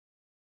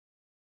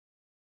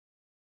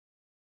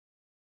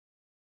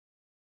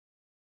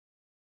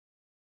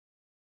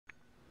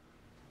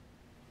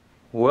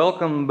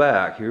Welcome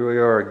back. Here we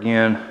are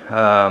again.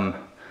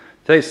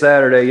 Today's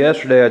Saturday.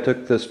 Yesterday I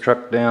took this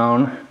truck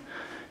down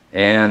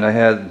and I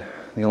had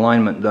the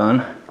alignment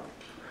done,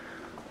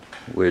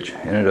 which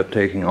ended up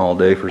taking all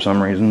day for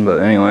some reason,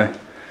 but anyway,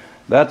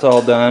 that's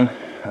all done.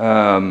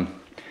 I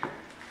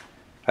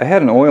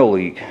had an oil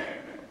leak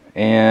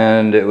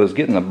and it was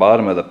getting the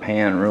bottom of the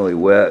pan really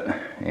wet,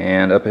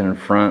 and up in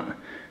front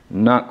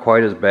not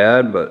quite as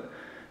bad, but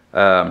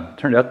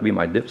turned out to be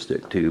my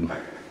dipstick tube.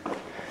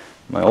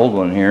 My old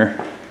one here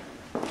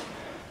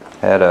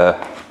had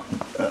a,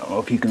 I don't know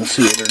if you can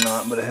see it or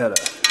not, but it had a,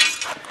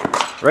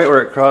 right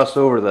where it crossed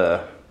over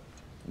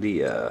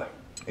the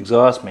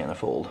exhaust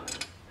manifold,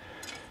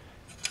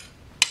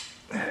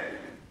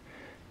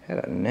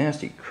 had a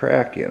nasty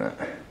crack in it.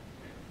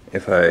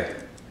 If I,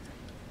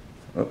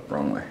 oh,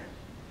 wrong way,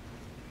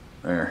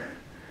 there,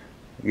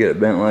 get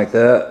it bent like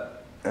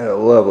that, had a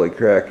lovely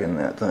crack in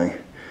that thing.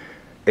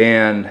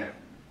 And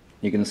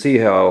you can see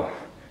how,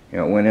 you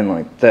know, it went in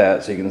like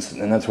that, so you can,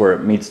 and that's where it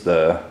meets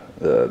the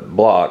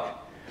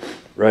block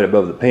right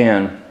above the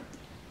pan,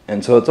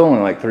 and so it's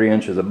only like 3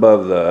 inches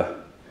above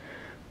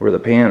where the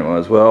pan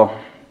was. Well,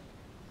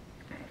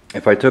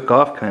 if I took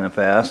off kind of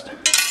fast,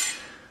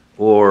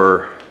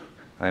 or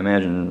I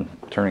imagine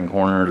turning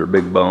corners or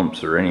big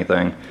bumps or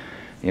anything,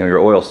 you know, your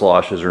oil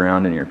sloshes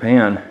around in your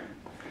pan,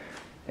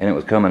 and it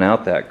was coming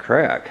out that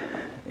crack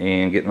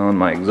and getting on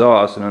my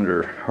exhaust, and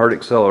under hard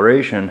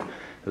acceleration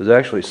it was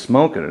actually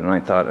smoking, and I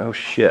thought, oh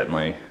shit,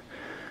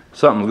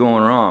 something's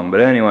going wrong.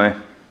 But anyway,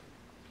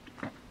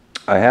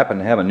 I happened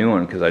to have a new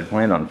one because I'd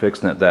planned on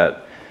fixing it.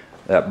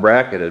 That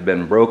bracket had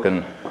been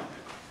broken.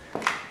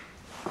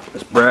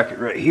 This bracket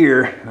right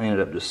here, I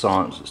ended up just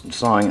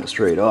sawing it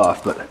straight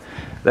off, but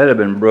that had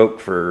been broke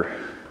for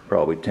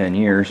probably 10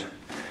 years.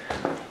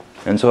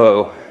 And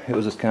so it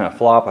was just kind of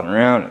flopping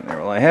around in there.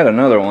 Well, I had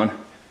another one.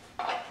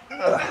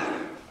 I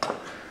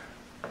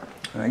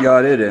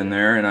got it in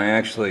there, and I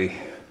actually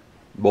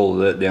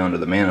bolted it down to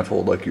the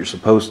manifold like you're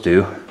supposed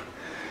to.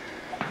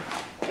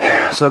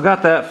 So I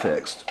got that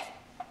fixed.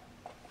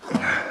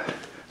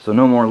 So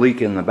no more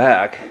leak in the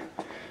back,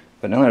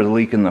 but now there's a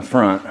leak in the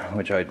front,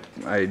 which I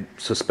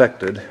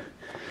suspected,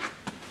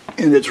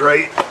 and it's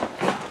right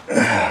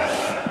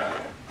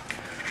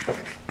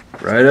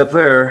up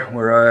there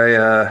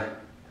where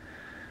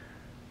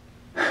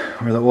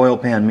where the oil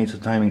pan meets the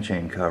timing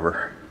chain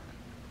cover.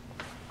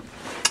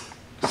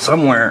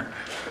 Somewhere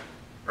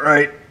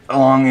right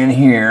along in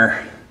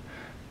here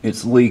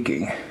it's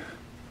leaking,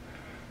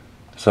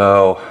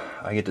 so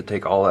I get to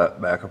take all that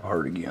back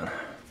apart again.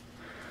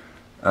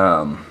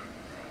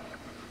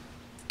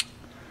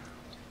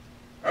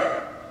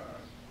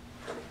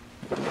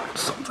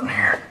 Something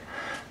here.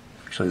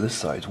 Actually, this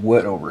side's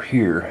wet over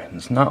here, and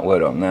it's not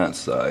wet on that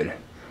side.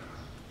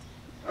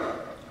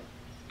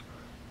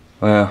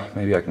 Well,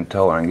 maybe I can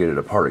tell when I get it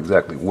apart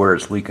exactly where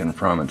it's leaking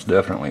from. It's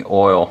definitely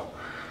oil.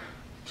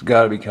 It's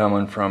got to be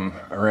coming from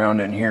around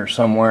in here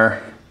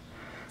somewhere.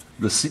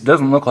 This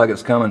doesn't look like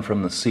it's coming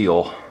from the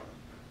seal,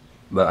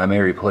 but I may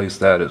replace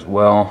that as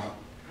well.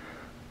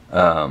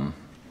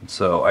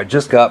 So I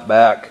just got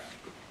back.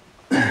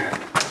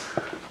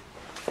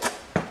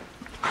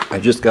 I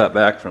just got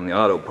back from the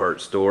auto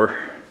parts store.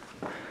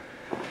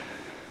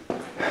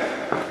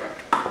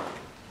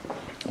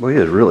 Boy,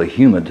 it is really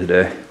humid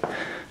today.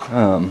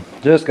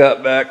 Just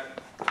got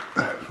back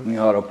from the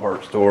auto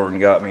parts store and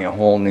got me a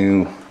whole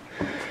new,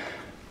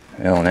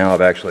 well, now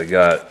I've actually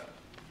got,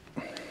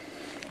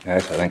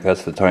 actually I think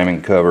that's the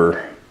timing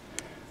cover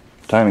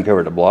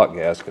to block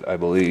gasket, I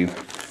believe.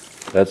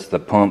 That's the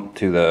pump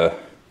to the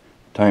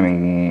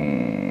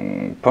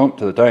timing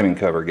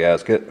cover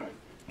gasket.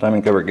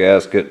 Timing cover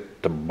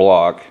gasket to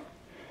block,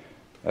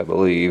 I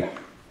believe.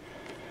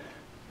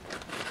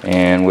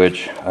 And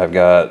which I've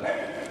got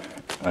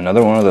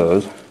another one of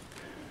those,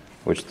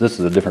 which this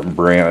is a different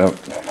brand.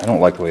 I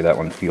don't like the way that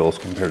one feels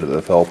compared to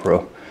the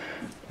Felpro.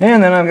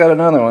 And then I've got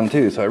another one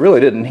too, so I really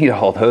didn't need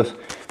all those.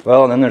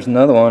 Well, and then there's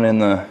another one in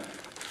the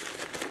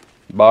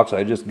box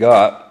I just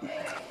got.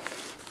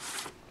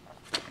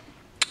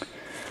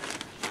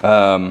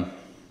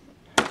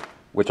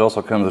 Which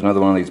also comes with another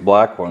one of these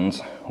black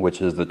ones,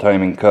 which is the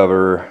timing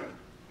cover,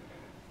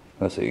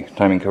 let's see,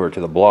 timing cover to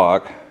the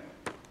block.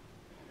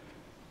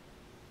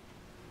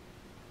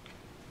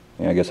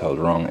 Yeah, I guess I was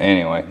wrong.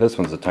 Anyway, this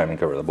one's the timing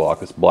cover to the block,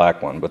 this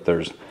black one, but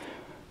there's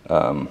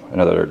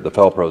the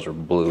Felpros are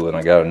blue, and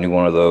I got a new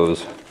one of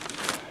those.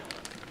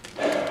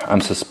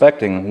 I'm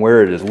suspecting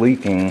where it is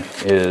leaking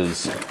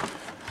is,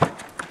 I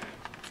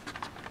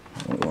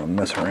don't want to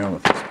mess around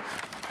with this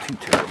too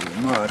terribly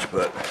much,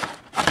 but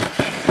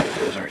it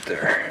is right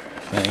there,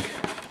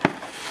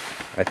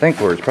 I think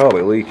where it's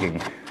probably leaking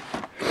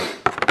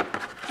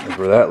is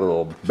where that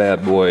little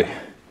bad boy,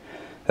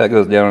 that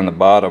goes down in the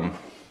bottom,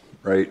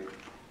 right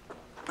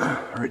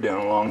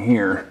down along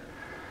here,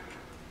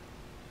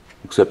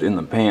 except in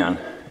the pan,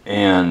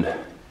 and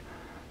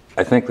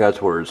I think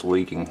that's where it's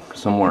leaking,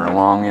 somewhere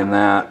along in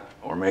that,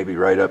 or maybe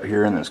right up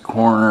here in this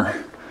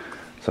corner.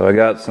 So I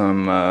got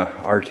some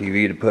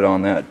RTV to put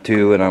on that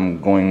too, and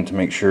I'm going to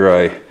make sure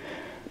I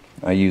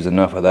I use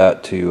enough of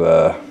that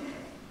to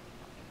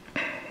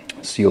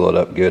seal it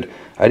up good.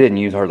 I didn't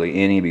use hardly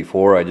any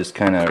before. I just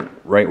kind of,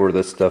 right where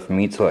this stuff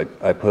meets, so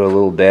I put a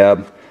little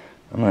dab.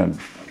 I'm going to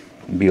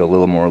be a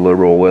little more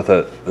liberal with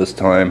it this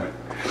time.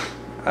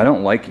 I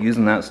don't like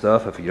using that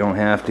stuff if you don't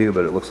have to,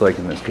 but it looks like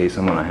in this case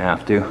I'm going to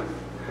have to.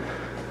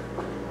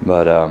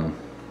 But,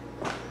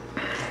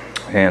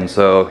 and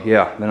so,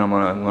 yeah, then I'm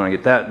gonna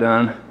get that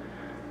done.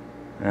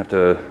 I'm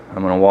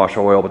gonna wash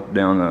oil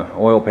down the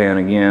oil pan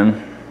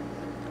again.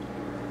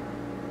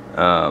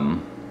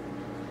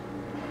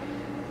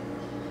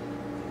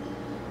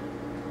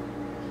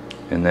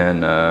 And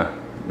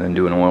then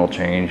do an oil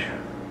change.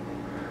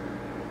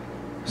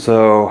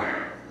 So,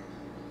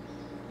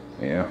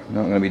 yeah,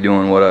 not going to be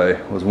doing what I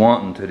was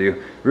wanting to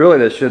do. Really,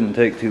 this shouldn't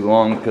take too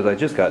long because I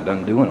just got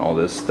done doing all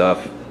this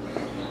stuff,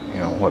 you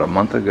know, what, a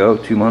month ago,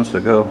 2 months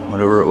ago,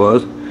 whatever it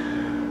was.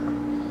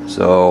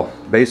 So,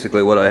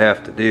 basically what I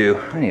have to do,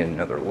 I need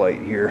another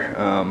light here.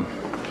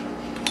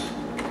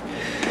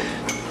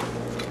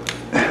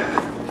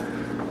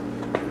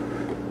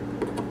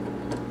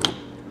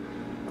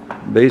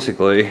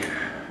 Basically,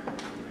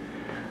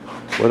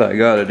 what I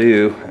got to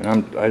do,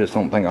 and I just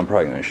don't think I'm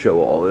probably going to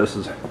show all this,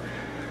 is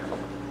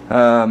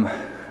I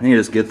need to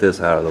just get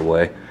this out of the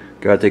way.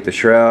 Got to take the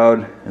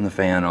shroud and the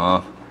fan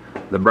off.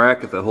 The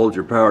bracket that holds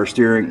your power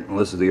steering, well,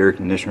 this is the air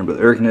conditioner, but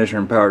the air conditioner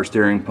and power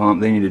steering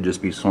pump, they need to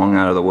just be swung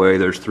out of the way.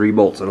 There's 3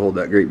 bolts that hold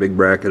that great big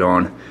bracket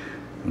on,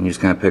 and you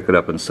just kind of pick it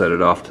up and set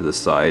it off to the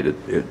side.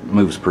 It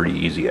moves pretty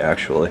easy,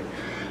 actually.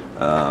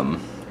 I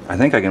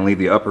think I can leave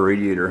the upper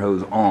radiator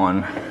hose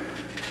on,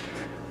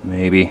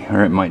 maybe,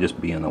 or it might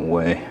just be in the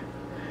way.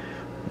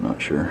 I'm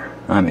not sure.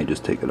 I may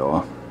just take it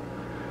off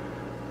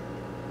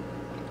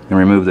and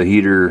remove the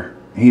heater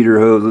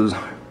hoses.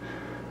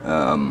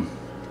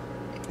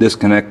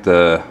 Disconnect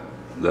the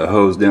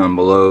hose down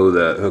below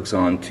that hooks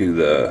onto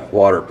the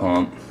water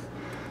pump,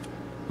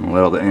 and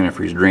let all the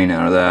antifreeze drain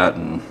out of that,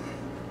 and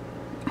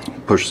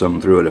push some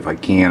through it if I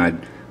can.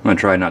 I'm gonna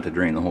try not to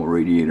drain the whole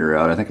radiator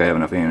out. I think I have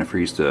enough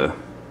antifreeze to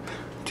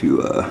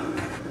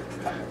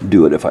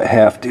do it if I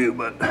have to,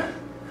 but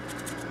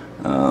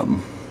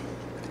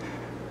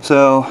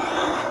so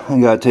I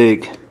gotta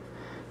take,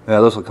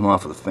 this will come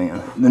off of the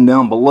fan. And then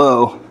down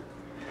below,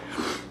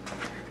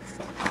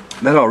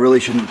 that all really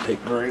shouldn't take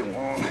very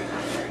long.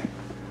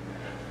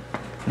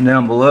 And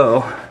down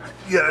below,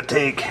 you gotta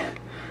take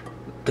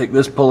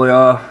this pulley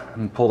off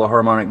and pull the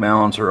harmonic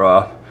balancer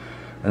off,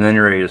 and then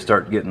you're ready to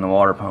start getting the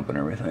water pump and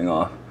everything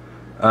off.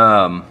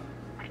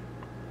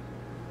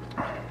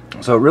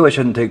 So it really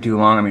shouldn't take too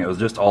long. I mean, it was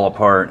just all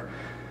apart.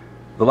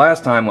 The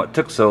last time what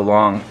took so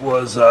long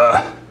was,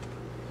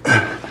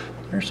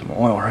 there's some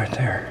oil right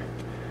there.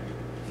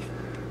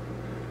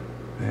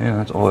 Yeah,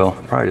 that's oil.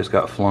 Probably just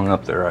got flung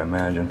up there, I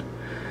imagine.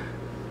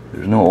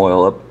 There's no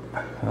oil up.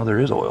 Oh, there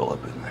is oil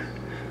up in there.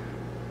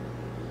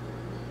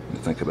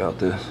 Think about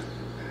this.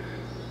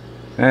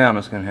 Yeah, I'm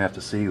just gonna have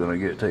to see when I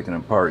get it taken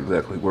apart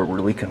exactly where we're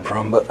leaking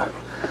from. But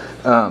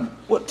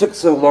what took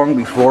so long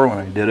before when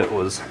I did it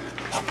was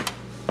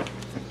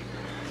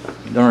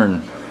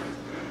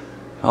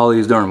all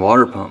these darn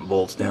water pump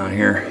bolts down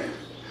here.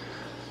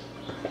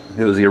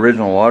 It was the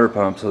original water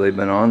pump, so they've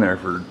been on there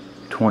for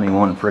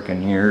 21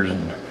 frickin' years,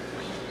 and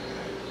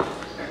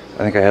I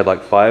think I had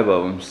like 5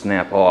 of them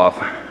snap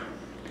off,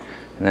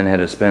 and then had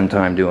to spend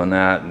time doing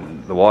that.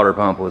 And the water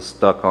pump was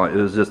stuck on.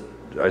 It was just,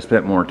 I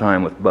spent more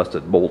time with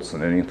busted bolts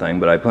than anything.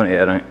 But I put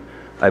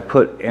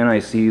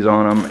NICs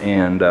on them,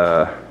 and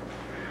I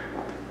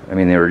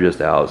mean, they were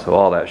just out, so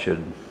all that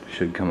should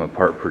come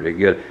apart pretty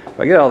good. If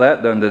I get all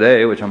that done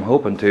today, which I'm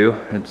hoping to,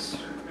 it's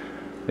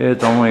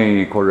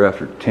only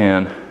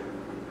 10:15.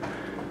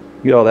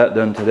 Get all that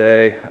done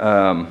today.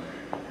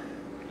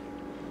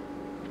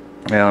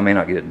 Yeah, I may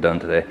not get it done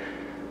today.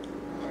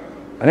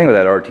 I think with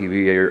that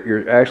RTV,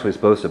 you're actually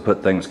supposed to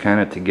put things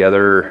kind of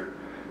together.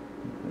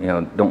 You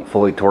know, don't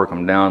fully torque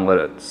them down. Let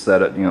it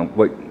set it. You know,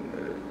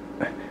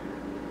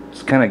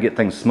 just kind of get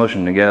things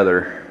smushing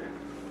together,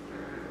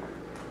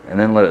 and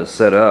then let it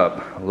set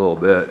up a little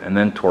bit, and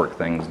then torque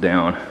things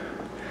down.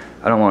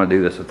 I don't want to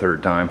do this a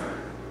third time,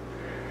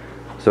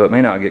 so it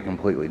may not get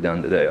completely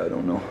done today. I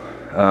don't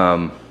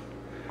know.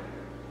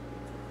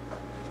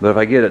 But if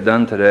I get it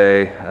done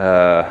today,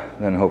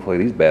 then hopefully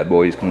these bad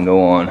boys can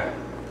go on,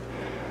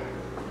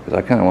 because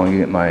I kind of want to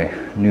get my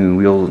new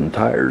wheels and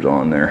tires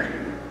on there.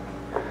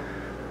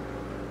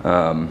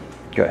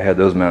 Had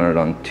those mounted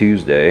on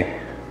Tuesday,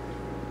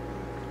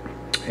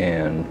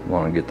 and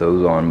want to get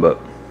those on, but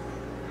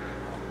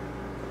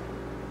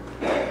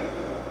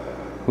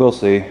we'll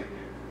see.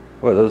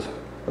 Boy, those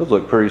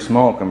look pretty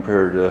small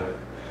compared to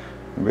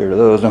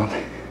those, don't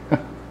they?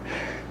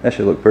 That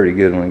should look pretty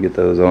good when I get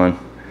those on.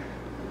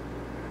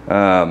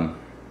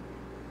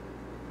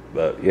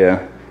 But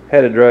yeah,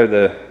 had to drive.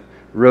 The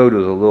road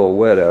was a little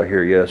wet out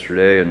here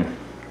yesterday, and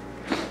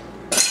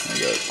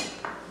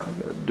I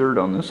got dirt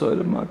on the side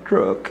of my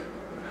truck.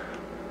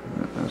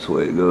 That's the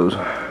way it goes.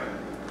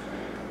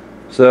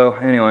 So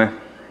anyway,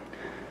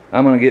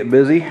 I'm gonna get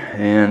busy,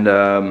 and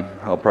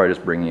I'll probably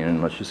just bring you in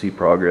and let you see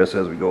progress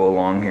as we go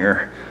along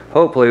here.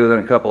 Hopefully within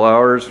a couple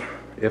hours,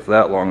 if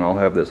that long, I'll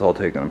have this all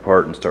taken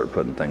apart and start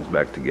putting things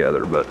back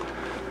together, but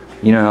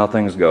you know how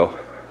things go.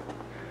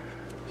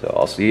 So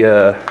I'll see you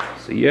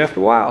after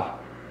a while.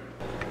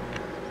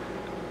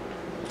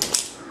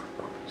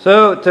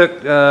 So it took,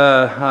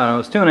 I don't know, it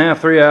was 2.5,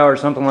 3 hours,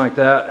 something like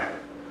that,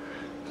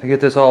 to get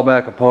this all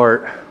back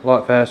apart. A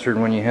lot faster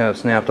than when you have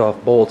snapped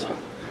off bolts,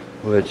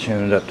 which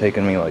ended up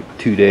taking me like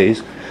 2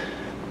 days,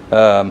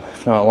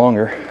 if not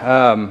longer.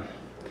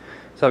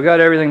 So I've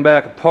got everything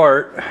back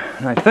apart,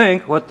 and I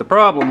think what the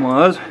problem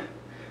was,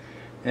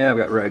 yeah, I've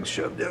got rags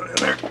shoved down in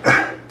there,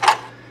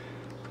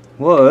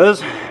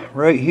 was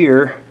right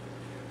here.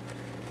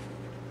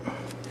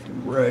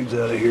 Rags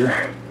out of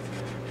here.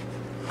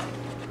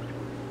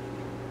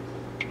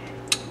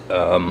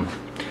 Yeah,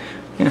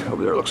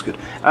 over there looks good.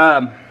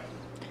 Right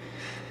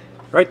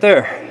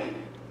there.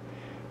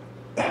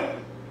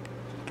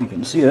 You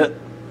can see it.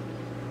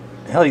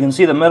 Hell, you can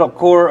see the metal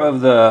core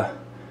of the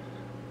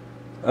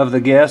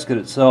gasket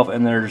itself,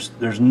 and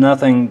there's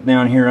nothing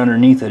down here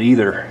underneath it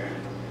either.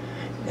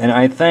 And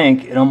I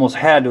think it almost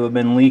had to have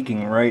been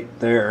leaking right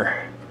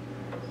there.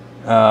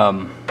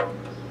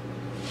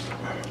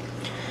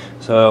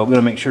 So I'm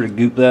gonna make sure to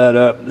goop that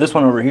up. This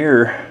one over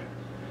here,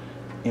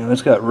 you know,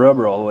 it's got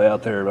rubber all the way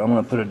out there, but I'm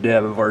gonna put a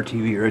dab of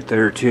RTV right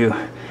there too.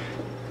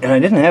 And I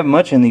didn't have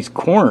much in these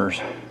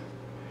corners.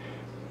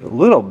 A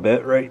little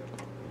bit right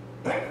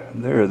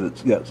there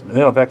that's got,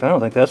 well, in fact, I don't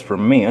think that's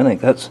from me. I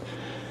think that's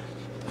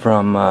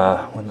from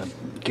when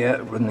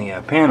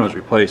the pan was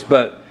replaced.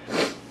 But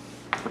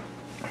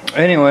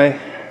anyway,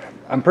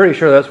 I'm pretty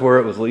sure that's where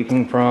it was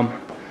leaking from.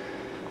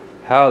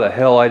 How the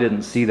hell I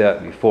didn't see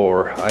that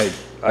before,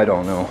 I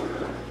don't know.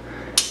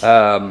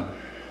 I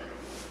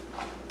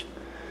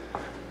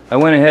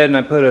went ahead and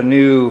I put a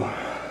new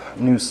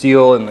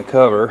seal in the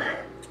cover,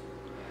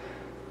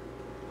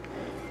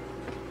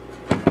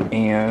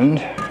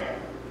 and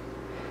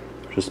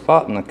there's a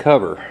spot in the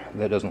cover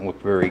that doesn't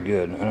look very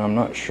good, and I'm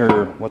not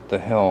sure what the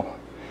hell.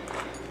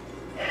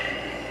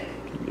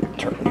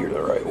 Turn it here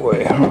the right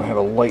way. I don't have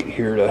a light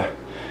here to.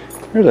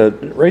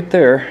 Right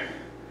there.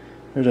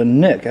 There's a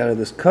nick out of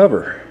this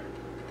cover.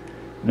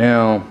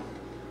 Now,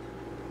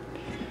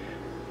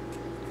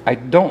 I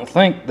don't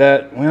think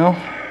that, well,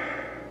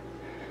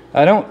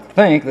 I don't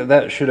think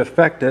that should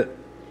affect it.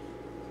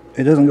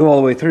 It doesn't go all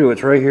the way through.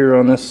 It's right here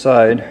on this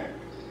side.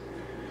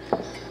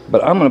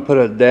 But I'm going to put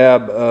a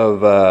dab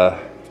of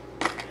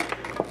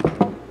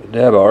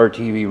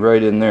RTV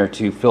right in there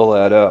to fill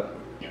that up.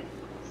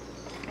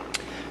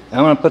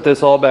 I'm going to put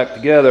this all back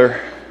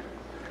together,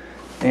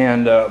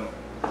 and I'm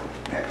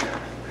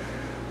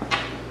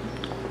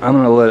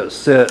going to let it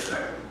sit.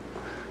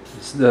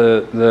 It's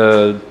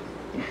the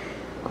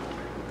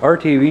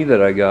RTV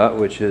that I got,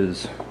 which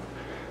is,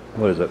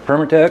 what is it,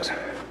 Permatex?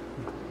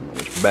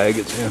 Which bag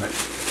it's in.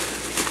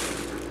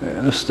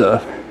 Yeah, this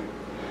stuff.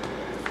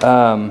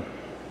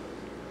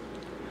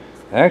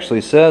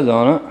 Actually says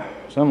on it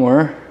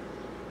somewhere,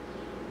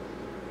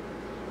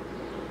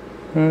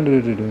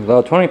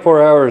 about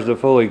 24 hours to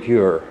fully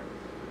cure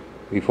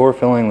before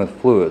filling with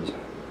fluids.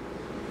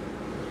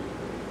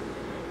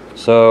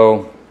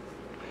 So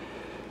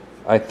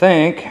I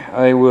think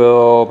I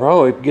will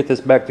probably get this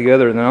back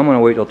together, and then I'm going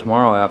to wait till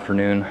tomorrow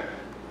afternoon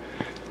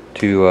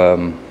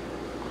to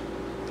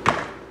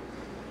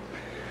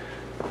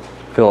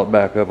fill it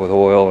back up with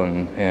oil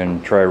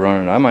and try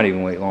running. I might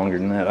even wait longer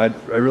than that. I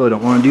really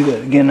don't want to do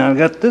that again. Now I've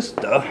got this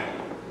stuff.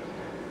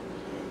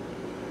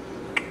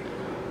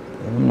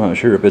 I'm not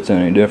sure if it's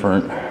any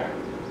different.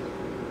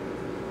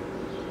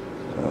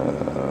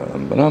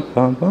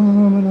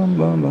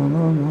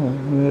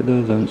 It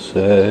doesn't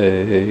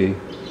say.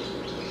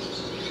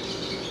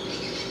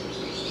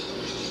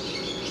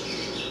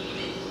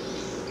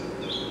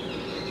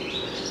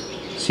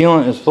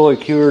 Sealant is fully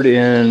cured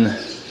in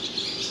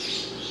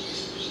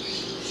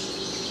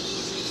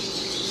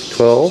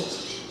 12.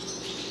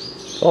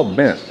 It's all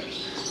bent.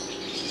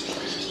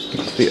 You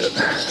can see it.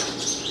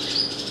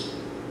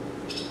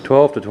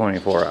 12 to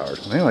 24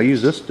 hours. Maybe I'll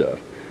use this stuff.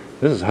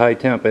 This is high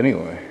temp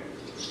anyway.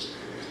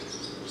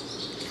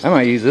 I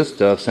might use this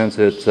stuff since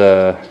it's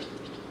it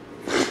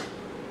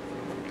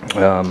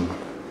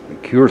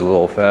cures a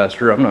little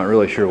faster. I'm not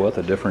really sure what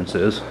the difference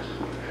is.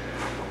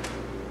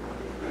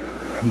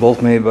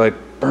 Both made by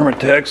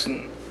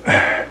Permatex.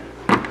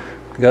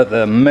 Got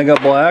the Mega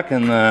Black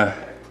and the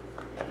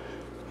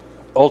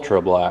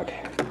Ultra Black.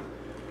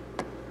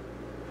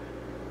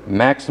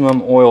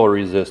 Maximum oil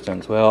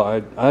resistance.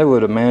 Well, I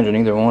would imagine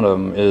either one of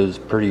them is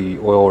pretty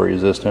oil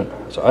resistant.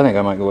 So I think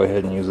I might go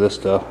ahead and use this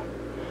stuff,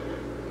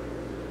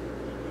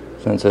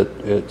 since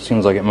it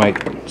seems like it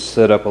might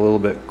set up a little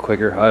bit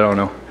quicker. I don't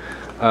know.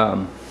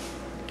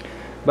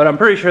 But I'm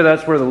pretty sure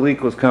that's where the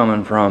leak was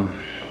coming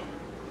from.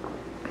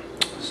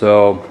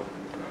 So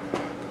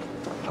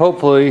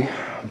hopefully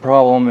the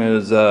problem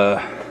is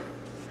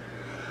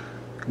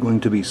going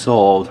to be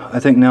solved. I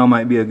think now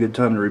might be a good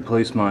time to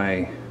replace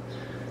my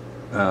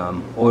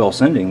oil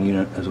sending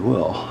unit as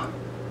well.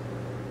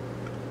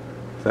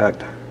 In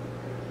fact,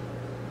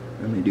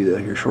 let me do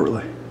that here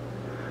shortly.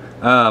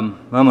 I'm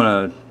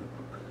gonna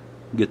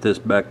get this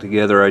back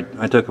together.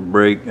 I took a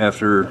break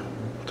after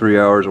 3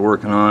 hours of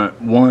working on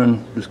it.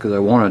 One, just because I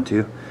wanted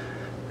to,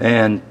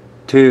 and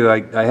two,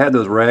 I had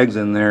those rags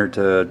in there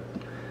to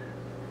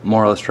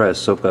more or less try to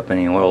soak up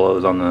any oil that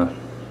was on the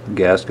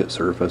gasket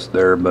surface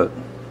there, but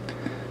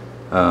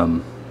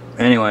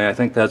anyway, I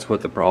think that's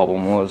what the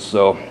problem was.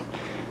 So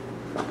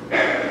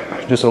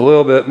just a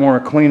little bit more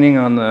cleaning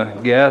on the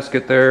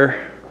gasket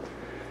there,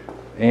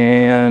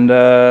 and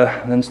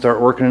then start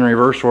working in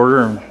reverse order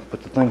and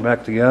put the thing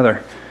back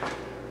together.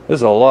 This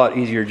is a lot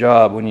easier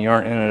job when you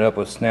aren't ended up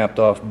with snapped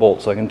off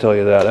bolts, I can tell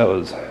you that. That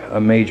was a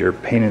major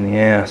pain in the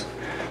ass.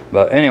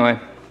 But anyway,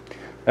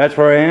 that's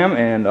where I am,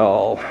 and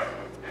I'll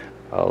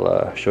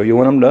show you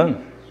when I'm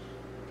done.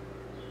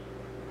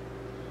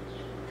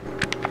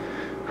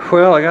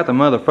 Well, I got the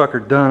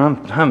motherfucker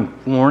done. I'm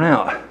worn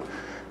out.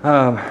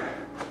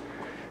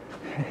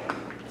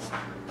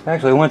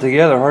 Actually, it went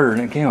together harder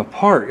than it came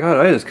apart.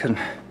 God, I just couldn't.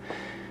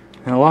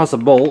 And I lost a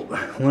bolt.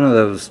 One of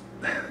those.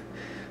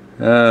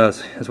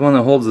 It's one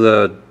that holds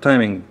the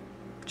timing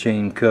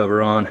chain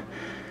cover on.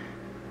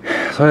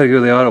 So I had to go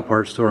to the auto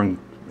parts store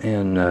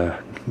and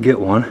get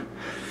one.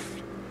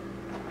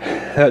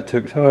 That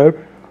took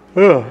time.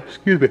 Oh,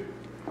 excuse me.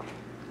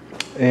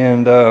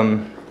 And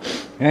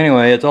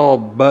anyway, it's all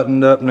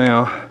buttoned up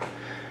now,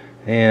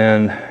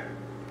 and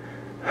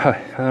I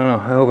don't know,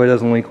 I hope it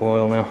doesn't leak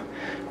oil now.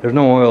 There's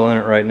no oil in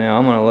it right now.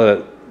 I'm gonna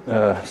let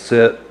it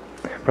sit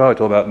probably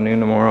till about noon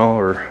tomorrow,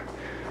 or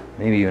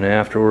maybe even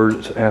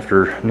afterwards,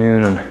 after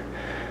noon, and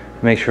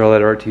make sure all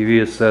that RTV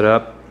is set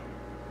up,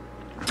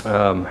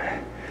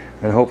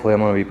 and hopefully I'm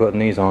gonna be putting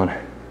these on.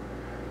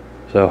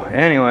 So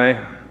anyway,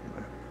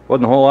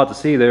 wasn't a whole lot to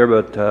see there,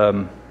 but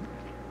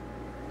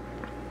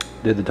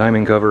did the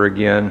timing cover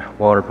again,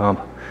 water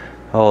pump,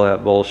 all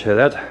that bullshit.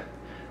 That's,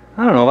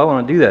 I don't know if I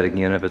want to do that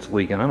again if it's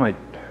leaking. I might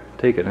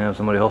take it and have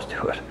somebody else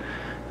do it.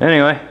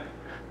 Anyway,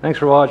 thanks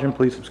for watching.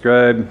 Please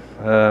subscribe.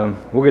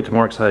 We'll get to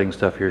more exciting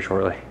stuff here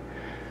shortly.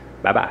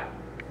 Bye bye.